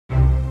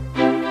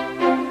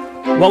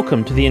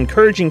Welcome to the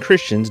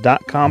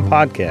encouragingchristians.com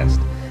podcast.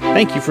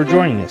 Thank you for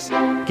joining us.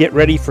 Get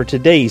ready for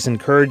today's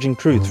encouraging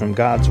truth from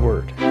God's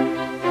Word.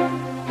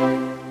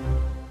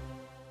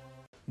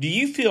 Do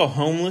you feel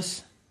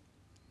homeless?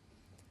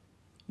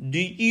 Do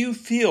you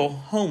feel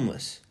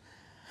homeless?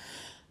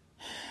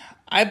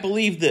 I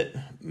believe that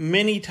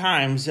many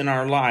times in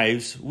our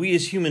lives, we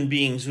as human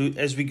beings,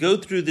 as we go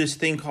through this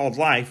thing called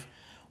life,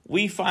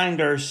 we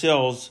find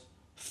ourselves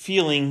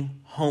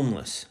feeling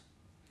homeless.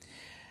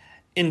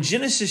 In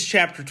Genesis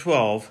chapter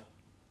 12,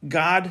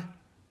 God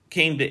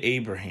came to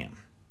Abraham,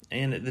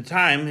 and at the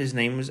time his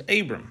name was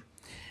Abram.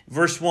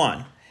 Verse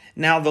 1,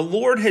 Now the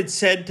Lord had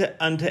said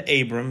unto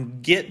Abram,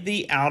 Get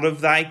thee out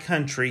of thy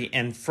country,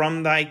 and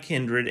from thy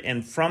kindred,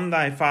 and from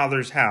thy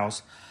father's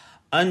house,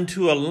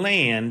 unto a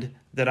land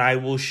that I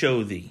will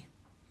show thee.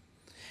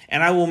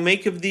 And I will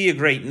make of thee a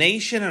great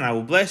nation, and I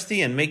will bless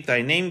thee, and make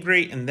thy name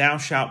great, and thou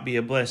shalt be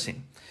a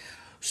blessing.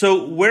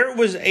 So where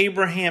was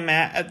Abraham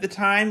at the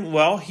time?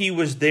 Well, he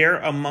was there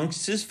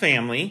amongst his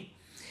family.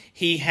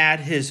 He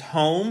had his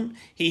home.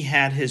 He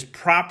had his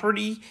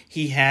property.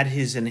 He had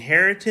his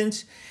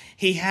inheritance.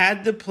 He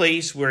had the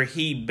place where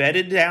he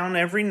bedded down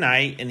every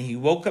night, and he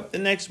woke up the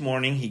next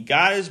morning. He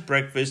got his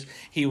breakfast.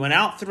 He went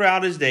out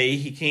throughout his day.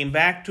 He came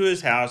back to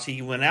his house.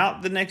 He went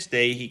out the next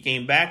day. He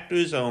came back to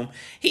his home.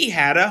 He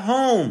had a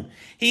home.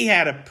 He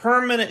had a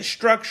permanent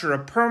structure, a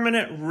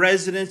permanent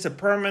residence, a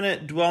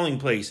permanent dwelling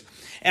place.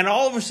 And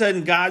all of a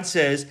sudden, God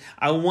says,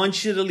 I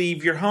want you to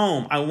leave your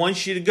home. I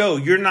want you to go.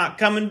 You're not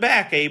coming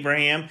back,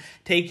 Abraham.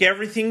 Take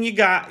everything you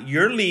got.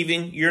 You're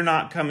leaving. You're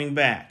not coming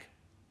back.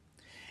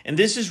 And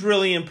this is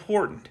really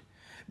important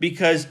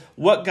because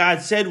what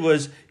God said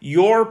was,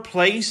 your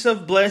place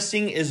of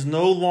blessing is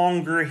no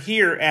longer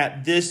here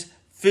at this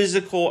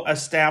physical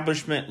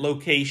establishment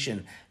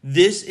location.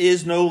 This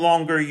is no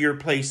longer your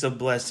place of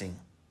blessing.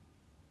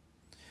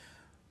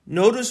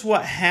 Notice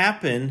what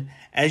happened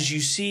as you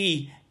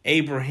see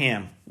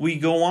Abraham. We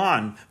go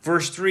on.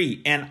 Verse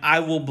 3, And I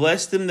will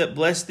bless them that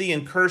bless thee,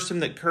 and curse them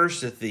that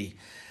curseth thee.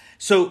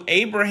 So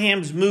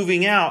Abraham's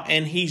moving out,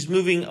 and he's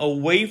moving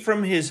away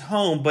from his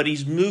home, but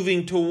he's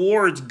moving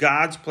towards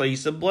God's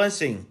place of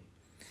blessing.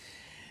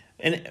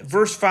 And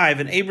verse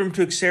 5, And Abram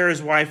took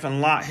Sarah's wife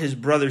and Lot his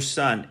brother's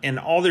son, and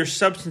all their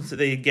substance that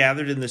they had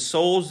gathered, and the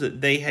souls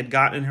that they had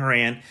got in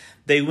Haran.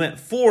 They went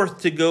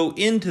forth to go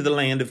into the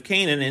land of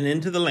Canaan, and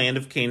into the land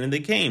of Canaan they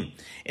came.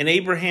 And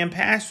Abraham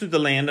passed through the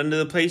land unto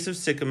the place of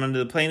Sichem, unto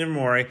the plain of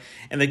Moreh,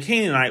 and the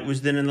Canaanite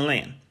was then in the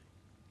land.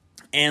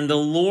 And the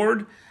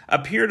Lord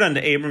appeared unto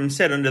Abram and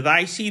said, Unto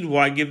thy seed will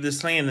I give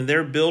this land. And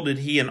there builded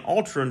he an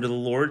altar unto the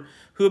Lord,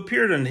 who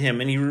appeared unto him.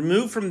 And he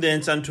removed from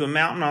thence unto a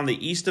mountain on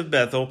the east of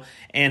Bethel,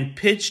 and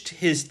pitched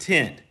his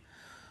tent.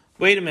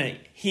 Wait a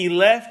minute. He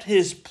left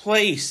his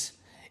place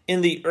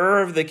in the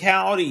Ur of the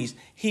Chaldees.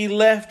 He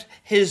left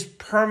his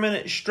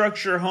permanent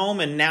structure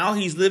home, and now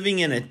he's living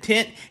in a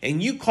tent.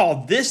 And you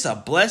call this a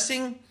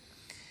blessing?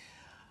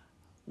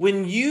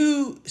 When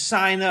you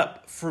sign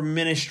up for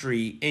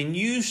ministry and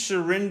you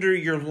surrender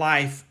your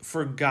life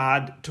for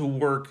God to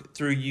work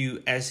through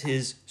you as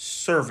his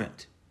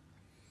servant,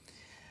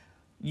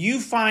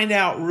 you find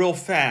out real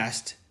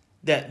fast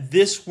that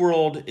this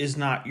world is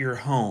not your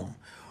home.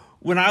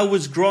 When I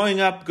was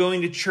growing up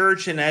going to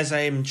church, and as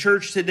I am in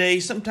church today,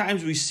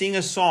 sometimes we sing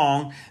a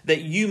song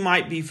that you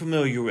might be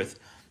familiar with.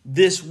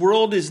 This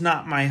world is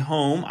not my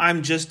home,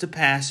 I'm just a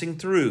passing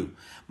through.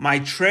 My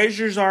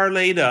treasures are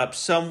laid up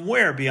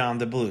somewhere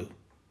beyond the blue.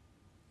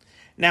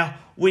 Now,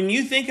 when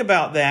you think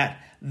about that,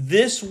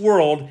 this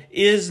world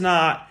is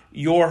not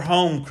your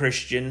home,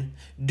 Christian.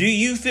 Do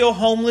you feel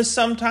homeless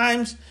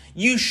sometimes?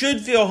 You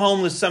should feel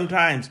homeless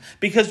sometimes,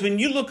 because when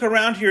you look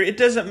around here, it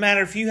doesn't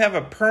matter if you have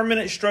a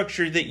permanent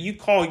structure that you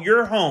call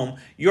your home,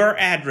 your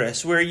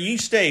address, where you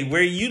stay,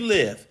 where you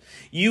live.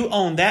 You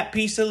own that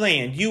piece of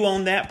land. You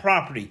own that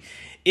property.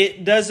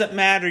 It doesn't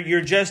matter. You're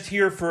just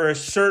here for a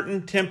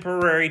certain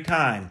temporary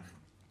time.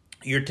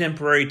 Your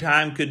temporary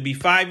time could be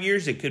 5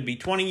 years. It could be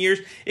 20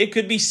 years. It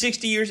could be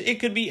 60 years. It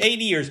could be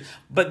 80 years.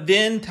 But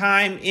then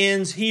time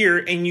ends here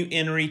and you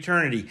enter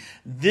eternity.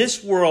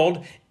 This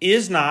world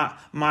is not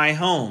my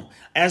home.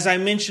 As I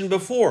mentioned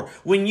before,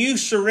 when you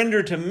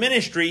surrender to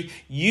ministry,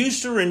 you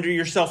surrender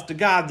yourself to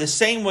God the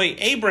same way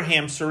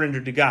Abraham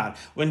surrendered to God.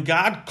 When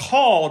God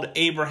called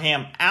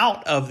Abraham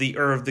out of the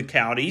Ur of the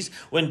Chaldees,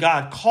 when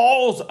God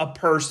calls a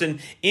person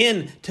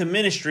into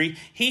ministry,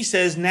 he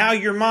says, now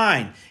you're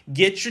mine.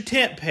 Get your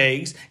tent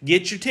pegs,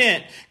 get your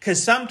tent,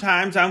 because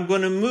sometimes I'm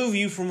going to move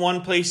you from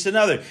one place to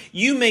another.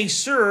 You may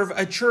serve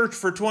a church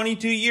for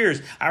 22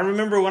 years. I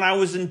remember when I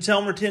was in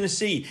Selmer,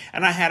 Tennessee,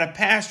 and I had a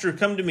pastor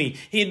come to me.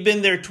 He had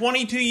been there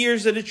 22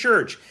 years at a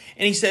church.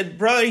 And he said,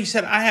 brother, he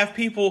said, I have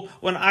people,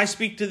 when I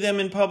speak to them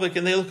in public,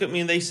 and they look at me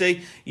and they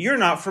say, you're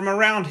not from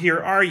around here,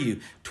 are you?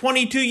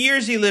 22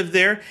 years he lived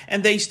there,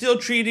 and they still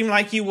treat him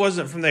like he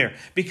wasn't from there.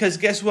 Because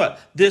guess what?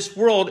 This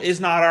world is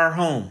not our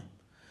home.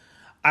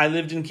 I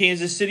lived in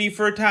Kansas City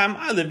for a time.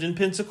 I lived in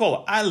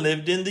Pensacola. I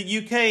lived in the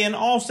UK and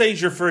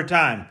Alsager for a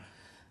time.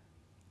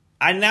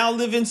 I now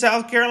live in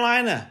South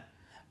Carolina.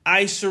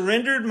 I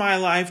surrendered my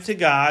life to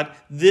God.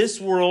 This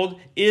world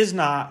is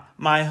not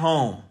my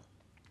home.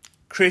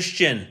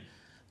 Christian,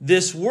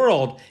 this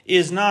world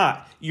is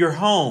not your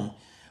home.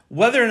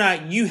 Whether or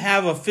not you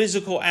have a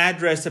physical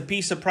address, a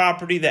piece of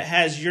property that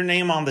has your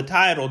name on the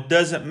title,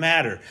 doesn't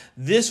matter.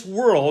 This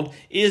world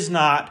is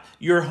not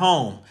your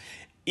home.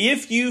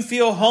 If you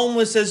feel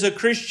homeless as a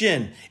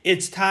Christian,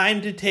 it's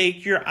time to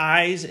take your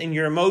eyes and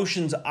your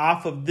emotions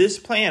off of this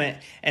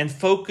planet and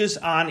focus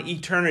on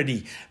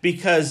eternity.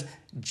 Because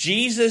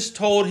Jesus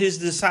told his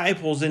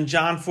disciples in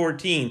John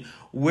 14,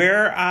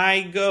 where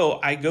I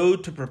go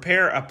to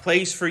prepare a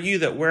place for you,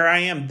 that where I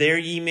am, there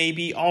ye may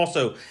be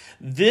also.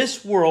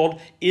 This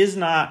world is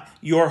not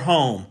your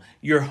home.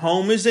 Your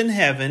home is in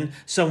heaven,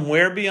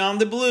 somewhere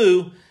beyond the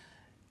blue.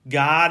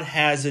 God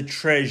has a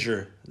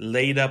treasure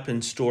laid up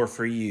in store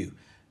for you.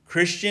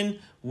 Christian,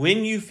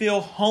 when you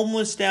feel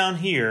homeless down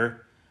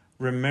here,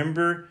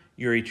 remember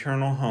your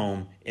eternal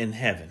home in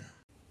heaven.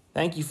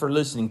 Thank you for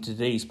listening to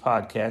today's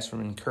podcast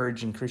from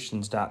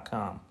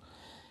EncouragingChristians.com.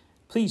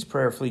 Please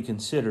prayerfully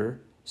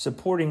consider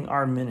supporting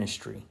our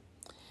ministry.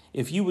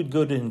 If you would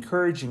go to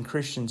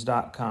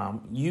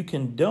EncouragingChristians.com, you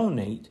can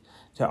donate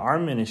to our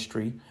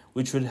ministry,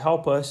 which would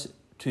help us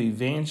to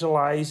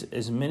evangelize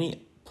as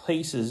many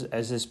places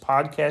as this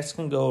podcast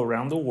can go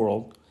around the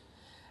world,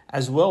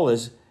 as well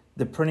as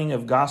the printing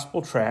of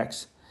gospel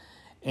tracts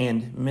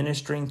and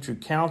ministering through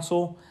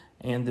counsel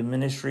and the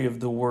ministry of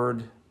the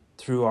word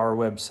through our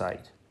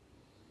website.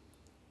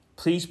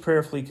 Please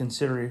prayerfully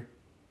consider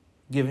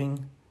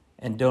giving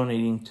and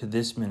donating to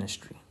this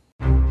ministry.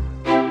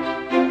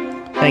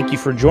 Thank you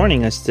for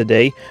joining us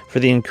today for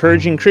the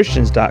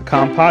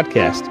EncouragingChristians.com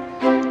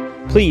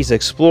podcast. Please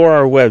explore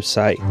our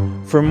website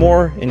for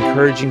more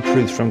encouraging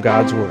truths from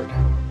God's Word.